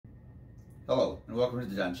Hello and welcome to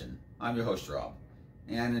the dungeon. I'm your host Rob,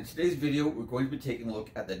 and in today's video we're going to be taking a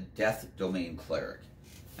look at the Death Domain Cleric.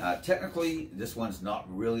 Technically this one's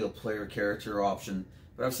not really a player character option,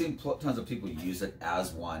 but I've seen tons of people use it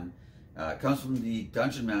as one. It comes from the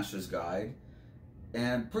Dungeon Master's Guide,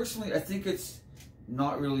 and personally I think it's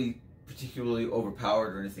not really particularly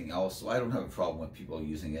overpowered or anything else, so I don't have a problem with people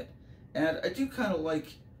using it. And I do kind of like,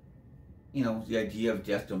 the idea of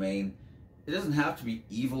Death Domain. It doesn't have to be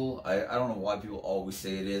evil. I don't know why people always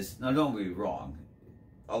say it is. Now, don't get me wrong.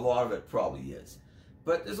 A lot of it probably is.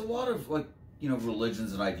 But there's a lot of,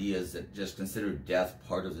 religions and ideas that just consider death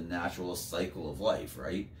part of the natural cycle of life,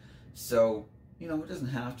 right? So, it doesn't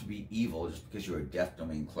have to be evil just because you're a Death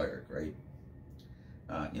Domain Cleric, right?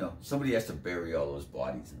 Somebody has to bury all those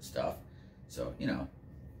bodies and stuff. So,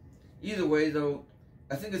 Either way, though,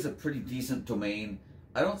 I think it's a pretty decent domain.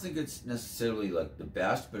 I don't think it's necessarily like the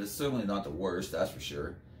best, but it's certainly not the worst, that's for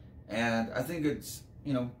sure. And I think it's,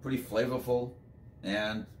 pretty flavorful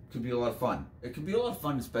and could be a lot of fun. It could be a lot of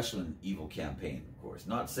fun, especially in an evil campaign, of course.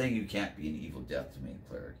 Not saying you can't be an evil Death Domain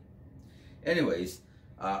Cleric. Anyways,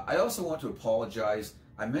 I also want to apologize.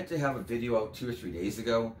 I meant to have a video out 2 or 3 days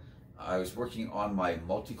ago. I was working on my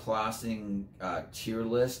multi-classing tier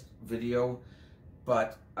list video,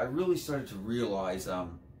 but I really started to realize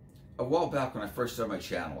a while back when I first started my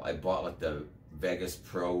channel, I bought the Vegas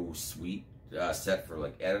Pro Suite set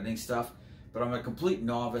for editing stuff, but I'm a complete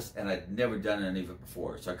novice and I'd never done any of it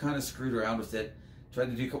before. So I kind of screwed around with it, tried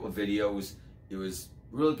to do a couple of videos. It was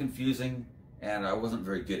really confusing and I wasn't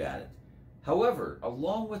very good at it. However,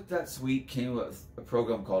 along with that suite came with a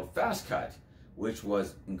program called FastCut, which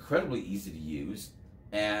was incredibly easy to use,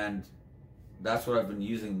 and that's what I've been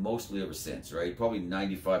using mostly ever since, right? Probably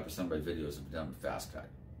 95% of my videos have been done with FastCut.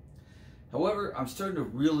 However, I'm starting to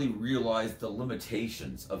really realize the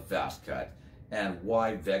limitations of FastCut and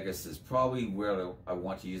why Vegas is probably where I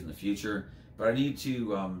want to use in the future. But I need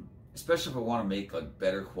to, especially if I want to make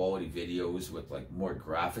better quality videos with more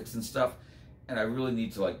graphics and stuff, and I really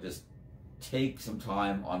need to just take some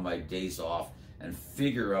time on my days off and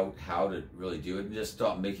figure out how to really do it and just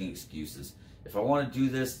stop making excuses. If I want to do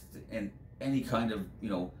this in any kind of,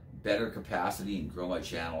 better capacity and grow my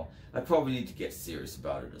channel, I probably need to get serious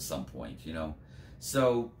about it at some point,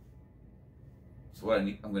 So what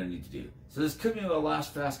I'm going to need to do. So this could be my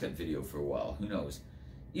last FastCut video for a while, who knows.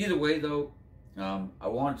 Either way though, I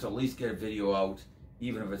wanted to at least get a video out,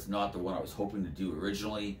 even if it's not the one I was hoping to do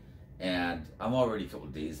originally, and I'm already a couple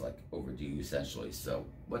of days overdue essentially, so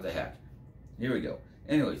what the heck. Here we go.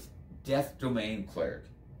 Anyways, Death Domain Cleric.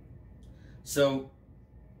 So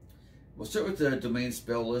we'll start with the domain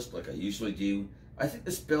spell list like I usually do. I think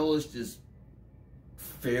the spell list is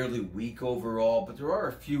fairly weak overall, but there are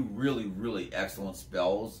a few really, really excellent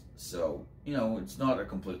spells, so, it's not a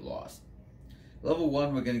complete loss. Level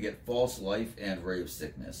 1, we're going to get False Life and Ray of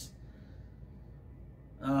Sickness.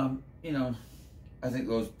 I think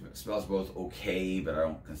those spells are both okay, but I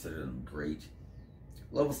don't consider them great.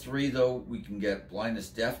 Level 3, though, we can get Blindness,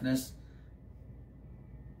 Deafness.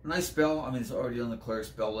 Nice spell. I mean, it's already on the cleric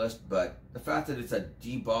spell list, but the fact that it's a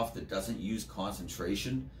debuff that doesn't use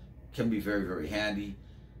concentration can be very, very handy.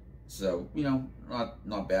 So,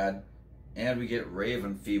 not bad. And we get Ray of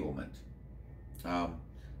Enfeeblement.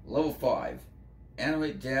 Level 5,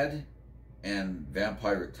 Animate Dead and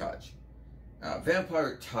Vampiric Touch.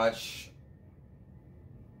 Vampiric Touch,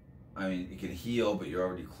 I mean, it can heal, but you're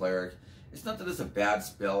already cleric. It's not that it's a bad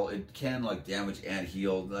spell. It can damage and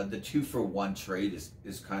heal. The 2-for-1 trade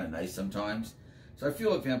is kind of nice sometimes. So I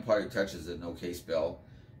feel like Vampiric Touch is an okay spell.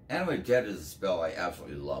 Animate Dead is a spell I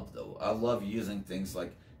absolutely love, though. I love using things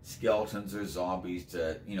like skeletons or zombies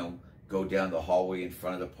to, go down the hallway in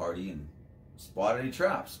front of the party and spot any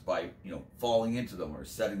traps by, falling into them or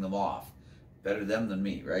setting them off. Better them than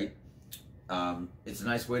me, right? It's a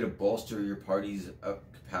nice way to bolster your party's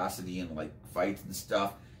capacity in fights and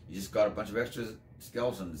stuff. You just got a bunch of extra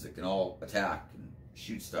skeletons that can all attack and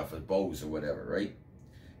shoot stuff with bows or whatever, right?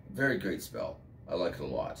 Very great spell. I like it a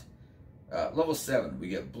lot. Level 7, we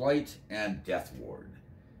get Blight and Death Ward.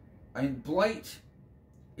 I mean, Blight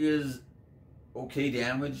is okay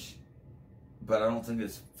damage, but I don't think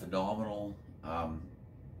it's phenomenal. A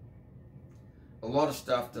lot of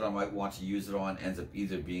stuff that I might want to use it on ends up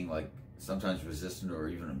either being sometimes resistant or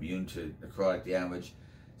even immune to necrotic damage,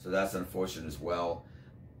 so that's unfortunate as well.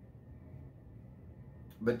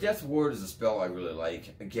 But Death Ward is a spell I really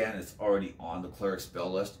like. Again, it's already on the cleric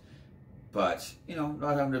spell list, but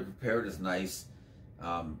not having to prepare it is nice.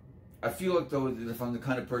 I feel like though if I'm the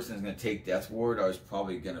kind of person that's going to take Death Ward, I was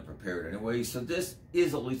probably going to prepare it anyway. So this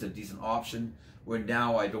is at least a decent option where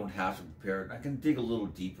now I don't have to prepare it. I can dig a little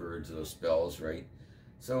deeper into those spells, right?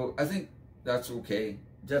 So I think that's okay.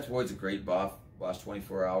 Death Ward's a great buff. Last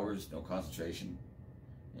 24 hours, no concentration.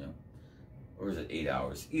 You know, or is it 8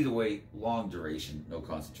 hours? Either way, long duration, no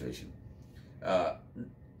concentration.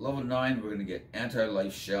 Level 9, we're going to get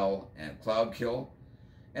Anti-Life Shell and Cloud Kill.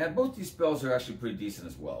 And both these spells are actually pretty decent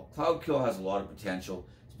as well. Cloud Kill has a lot of potential,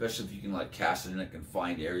 especially if you can like cast it in a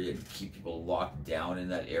confined area and keep people locked down in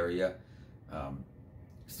that area.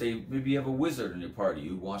 Say maybe you have a wizard in your party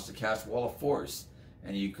who wants to cast Wall of Force,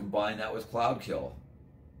 and you combine that with Cloud Kill.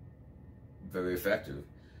 Very effective.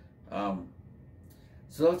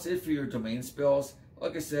 So that's it for your domain spells.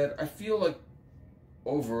 Like I said, I feel like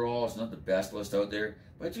overall it's not the best list out there,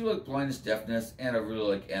 but I do like Blindness, Deafness, and I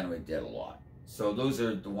really like Animate Dead a lot. So those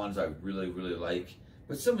are the ones I really, really like.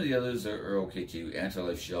 But some of the others are okay too.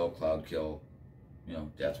 Anti-Life Shell, Cloud Kill, you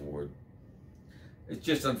know, Death Ward. It's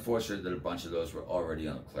just unfortunate that a bunch of those were already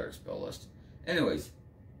on the Cleric spell list. Anyways,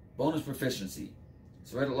 bonus proficiency.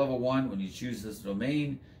 So right at level 1, when you choose this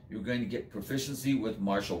domain, you're going to get proficiency with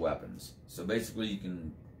martial weapons. So basically you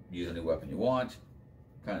can use any weapon you want.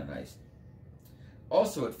 Kind of nice.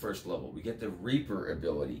 Also at first level, we get the Reaper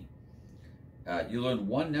ability. You learn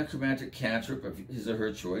 1 necromantic cantrip of his or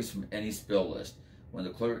her choice from any spell list. When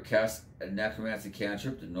the cleric casts a necromancy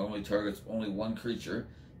cantrip that normally targets only 1 creature,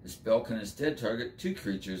 the spell can instead target 2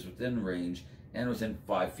 creatures within range and within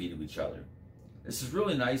 5 feet of each other. This is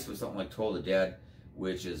really nice with something like Toll the Dead,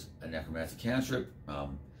 which is a necromancy cantrip.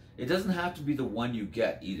 It doesn't have to be the one you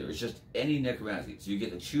get either. It's just any necromancy. So you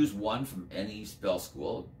get to choose 1 from any spell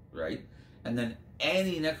school, right? And then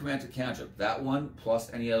any necromantic cantrip, that one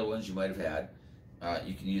plus any other ones you might have had,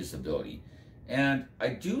 you can use this ability. And I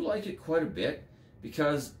do like it quite a bit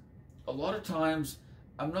because a lot of times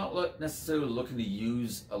I'm not necessarily looking to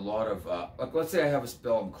use a lot of, like let's say I have a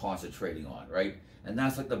spell I'm concentrating on, right? And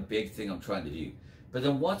that's like the big thing I'm trying to do. But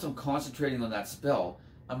then once I'm concentrating on that spell,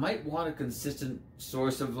 I might want a consistent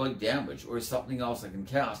source of like damage or something else I can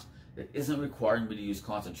cast that isn't requiring me to use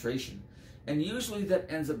concentration. And usually that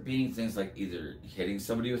ends up being things like either hitting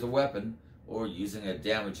somebody with a weapon or using a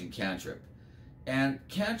damaging cantrip. And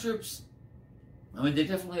cantrips, I mean, they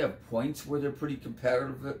definitely have points where they're pretty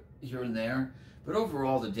competitive here and there, but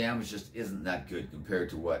overall the damage just isn't that good compared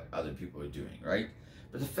to what other people are doing, right?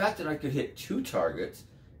 But the fact that I could hit 2 targets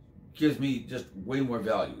gives me just way more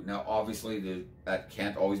value. Now, obviously, that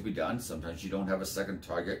can't always be done. Sometimes you don't have a second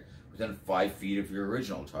target within 5 feet of your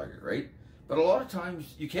original target, right? But a lot of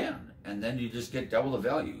times you can, and then you just get double the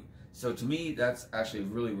value. So to me, that's actually a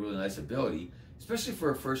really, really nice ability, especially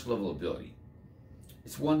for a first level ability.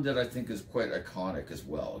 It's one that I think is quite iconic as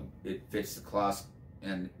well. It fits the class,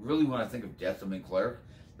 and really when I think of Death Domain Cleric,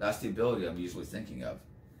 that's the ability I'm usually thinking of.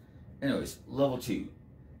 Anyways, level 2,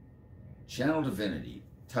 Channel Divinity,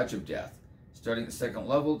 Touch of Death. Starting at 2nd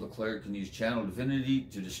level, the cleric can use Channel Divinity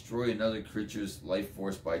to destroy another creature's life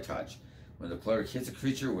force by touch. When the cleric hits a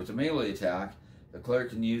creature with a melee attack, the cleric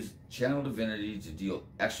can use Channel Divinity to deal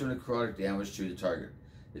extra necrotic damage to the target.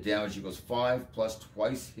 The damage equals 5 plus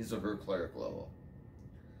twice his or her cleric level.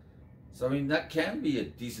 So I mean, that can be a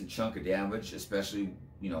decent chunk of damage, especially,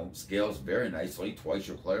 you know, scales very nicely, twice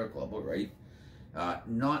your cleric level, right?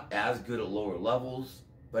 Not as good at lower levels,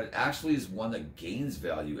 but it actually is one that gains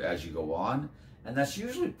value as you go on, and that's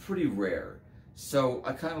usually pretty rare. So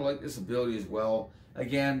I kind of like this ability as well.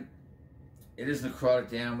 Again, it is necrotic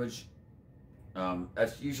damage.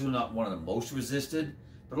 That's usually not one of the most resisted,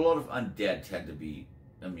 but a lot of undead tend to be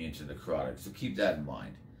immune to necrotic, so keep that in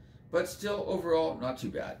mind. But still, overall, not too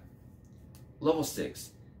bad. Level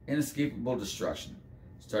 6, Inescapable Destruction.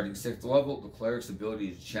 Starting 6th level, the cleric's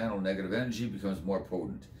ability to channel negative energy becomes more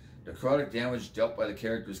potent. Necrotic damage dealt by the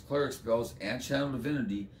character's cleric spells and Channel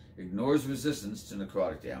Divinity ignores resistance to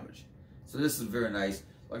necrotic damage. So this is very nice.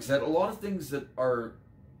 Like I said, a lot of things that are,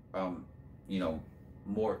 you know,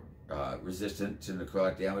 more resistant to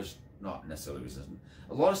necrotic damage, not necessarily resistant.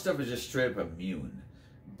 A lot of stuff is just straight up immune.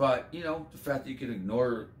 But, you know, the fact that you can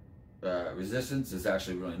ignore resistance is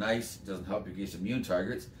actually really nice. It doesn't help you against immune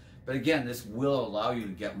targets. But again, this will allow you to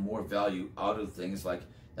get more value out of things like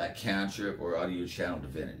that cantrip or out of your Channel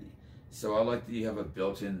Divinity. So I like that you have a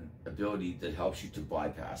built-in ability that helps you to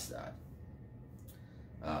bypass that.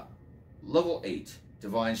 Level 8,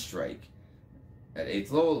 Divine Strike. At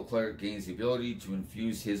 8th level, the cleric gains the ability to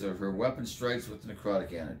infuse his or her weapon strikes with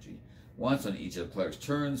necrotic energy. Once on each of the cleric's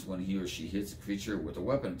turns, when he or she hits a creature with a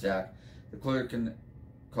weapon attack, the cleric can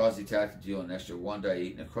cause the attack to deal an extra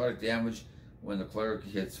 1d8 necrotic damage When the cleric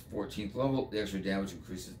hits 14th level, the extra damage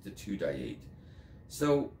increases to 2d8.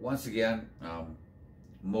 So once again,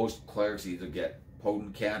 most clerics either get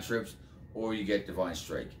potent cantrips or you get divine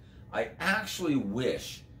strike. I actually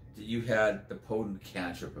wish that you had the potent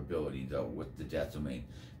cantrip ability though with the Death Domain,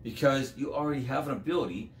 because you already have an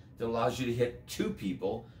ability that allows you to hit 2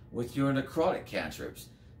 people with your necrotic cantrips.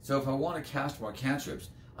 So if I want to cast more cantrips,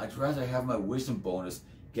 I'd rather have my wisdom bonus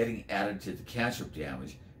getting added to the cantrip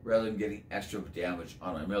damage rather than getting extra damage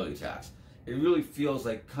on my melee attacks. It really feels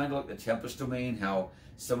like kind of like the Tempest Domain, how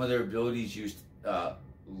some of their abilities use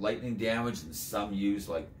lightning damage and some use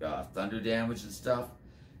like thunder damage and stuff.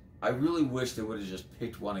 I really wish they would have just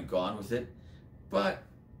picked one and gone with it, but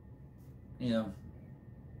you know,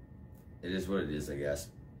 it is what it is, I guess.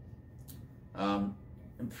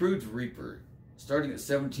 Improved Reaper. Starting at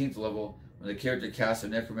 17th level, when the character casts a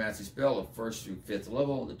necromancy spell of 1st through 5th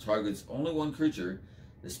level that targets only one creature,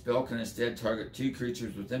 the spell can instead target 2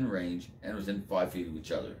 creatures within range and within 5 feet of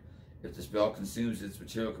each other. If the spell consumes its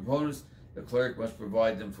material components, the cleric must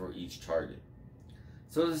provide them for each target.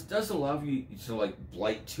 So this does allow you to like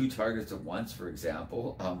blight 2 targets at once, for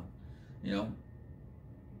example. You know,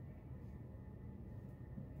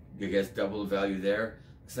 I guess double the value there.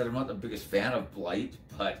 Like I said, I'm not the biggest fan of blight,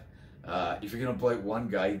 but if you're going to blight one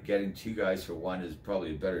guy, getting 2 guys for 1 is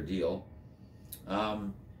probably a better deal.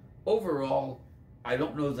 Overall, I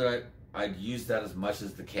don't know that I'd use that as much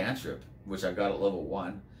as the cantrip, which I got at level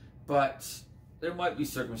 1, but there might be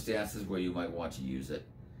circumstances where you might want to use it.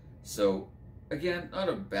 So, again, not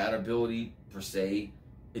a bad ability per se.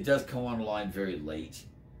 It does come online very late,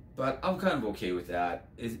 but I'm kind of okay with that.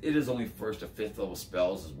 It is only 1st to 5th level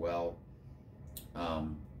spells as well.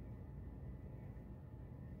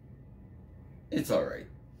 It's alright.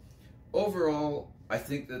 Overall, I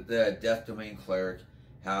think that the Death Domain Cleric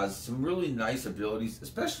has some really nice abilities,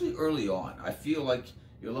 especially early on. I feel like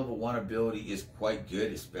your level 1 ability is quite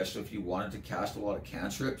good, especially if you wanted to cast a lot of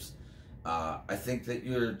cantrips. I think that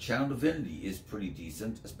your Channel Divinity is pretty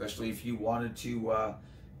decent, especially if you wanted to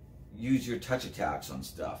use your touch attacks on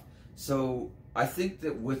stuff. So I think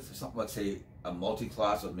that with something like, say, a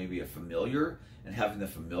multi-class with maybe a familiar, and having the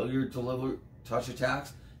familiar deliver touch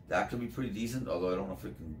attacks, that could be pretty decent, although I don't know if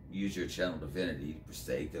it can use your Channel Divinity per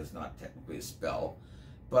se, because it's not technically a spell.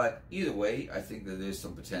 But either way, I think that there's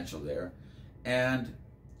some potential there. And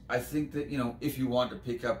I think that, you know, if you want to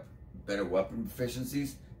pick up better weapon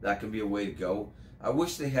proficiencies, that can be a way to go. I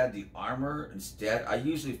wish they had the armor instead. I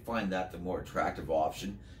usually find that the more attractive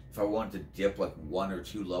option. If I wanted to dip like 1 or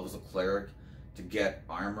 2 levels of cleric to get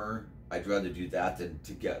armor, I'd rather do that than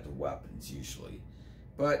to get the weapons usually.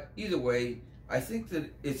 But either way, I think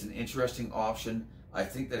that it's an interesting option. I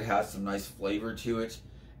think that it has some nice flavor to it.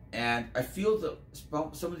 And I feel that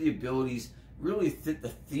some of the abilities really fit the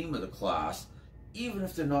theme of the class, even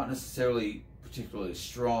if they're not necessarily particularly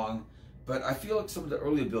strong. But I feel like some of the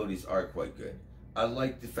early abilities are quite good. I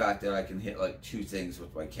like the fact that I can hit like 2 things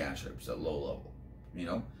with my cantrips at low level, you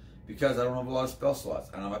know, because I don't have a lot of spell slots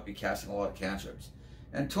and I might be casting a lot of cantrips.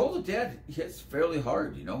 And Toll the Dead hits fairly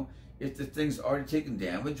hard, you know. If the thing's already taken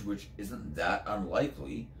damage, which isn't that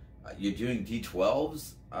unlikely, you're doing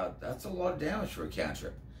D12s, that's a lot of damage for a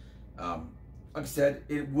cantrip. Like I said,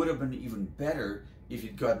 it would have been even better if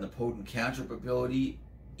you'd gotten the potent cantrip ability,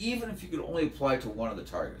 even if you could only apply it to one of the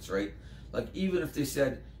targets, right? Like even if they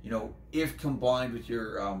said, you know, if combined with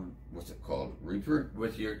your, what's it called, Reaper?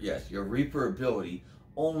 With your, yes, your Reaper ability,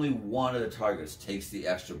 only one of the targets takes the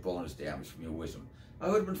extra bonus damage from your wisdom. I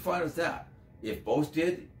would have been fine with that. If both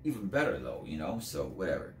did, even better though, you know, so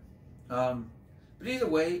whatever. But either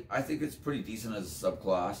way, I think it's pretty decent as a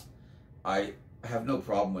subclass. I have no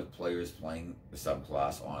problem with players playing the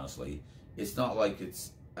subclass, honestly. It's not like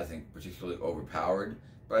it's, I think, particularly overpowered,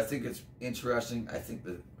 but I think it's interesting. I think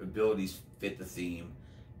the abilities fit the theme,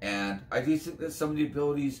 and I do think that some of the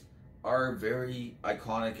abilities are very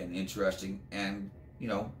iconic and interesting, and, you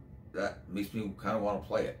know, that makes me kind of want to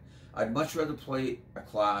play it. I'd much rather play a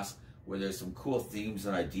class where there's some cool themes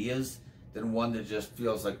and ideas than one that just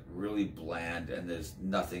feels like really bland and there's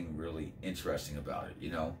nothing really interesting about it, you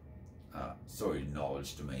know? Sorry,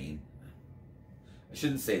 Knowledge Domain. I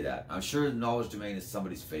shouldn't say that. I'm sure the Knowledge Domain is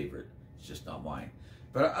somebody's favorite. It's just not mine.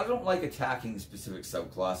 But I don't like attacking specific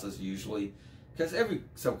subclasses usually, because every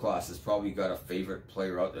subclass has probably got a favorite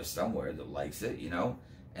player out there somewhere that likes it, you know?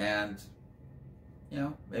 And, you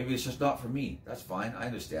know, maybe it's just not for me. That's fine. I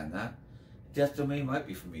understand that. Death Domain might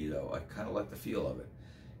be for me, though. I kind of like the feel of it.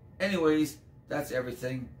 Anyways, that's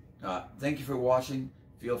everything. Thank you for watching.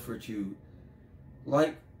 Feel free to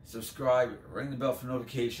like, subscribe, ring the bell for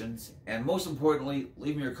notifications, and most importantly,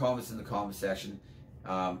 leave me your comments in the comment section.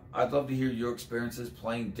 I'd love to hear your experiences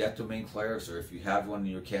playing Death Domain Clerics, or if you have one in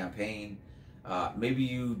your campaign. Maybe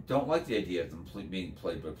you don't like the idea of them being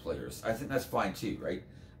played by players. I think that's fine too, right?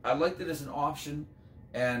 I like that as an option,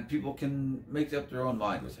 and people can make up their own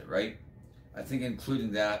mind with it, right? I think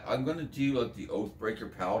including that, I'm going to do like the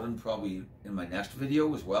Oathbreaker Paladin probably in my next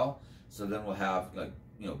video as well. So then we'll have like,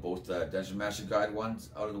 you know, both the Dungeon Master Guide ones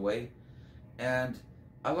out of the way. And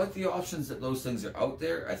I like the options that those things are out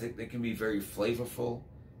there. I think they can be very flavorful.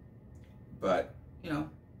 But, you know,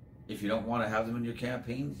 if you don't want to have them in your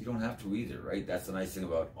campaigns, you don't have to either, right? That's the nice thing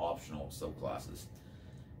about optional subclasses.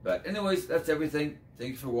 But anyways, that's everything.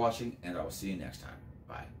 Thank you for watching, and I will see you next time.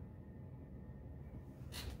 Bye.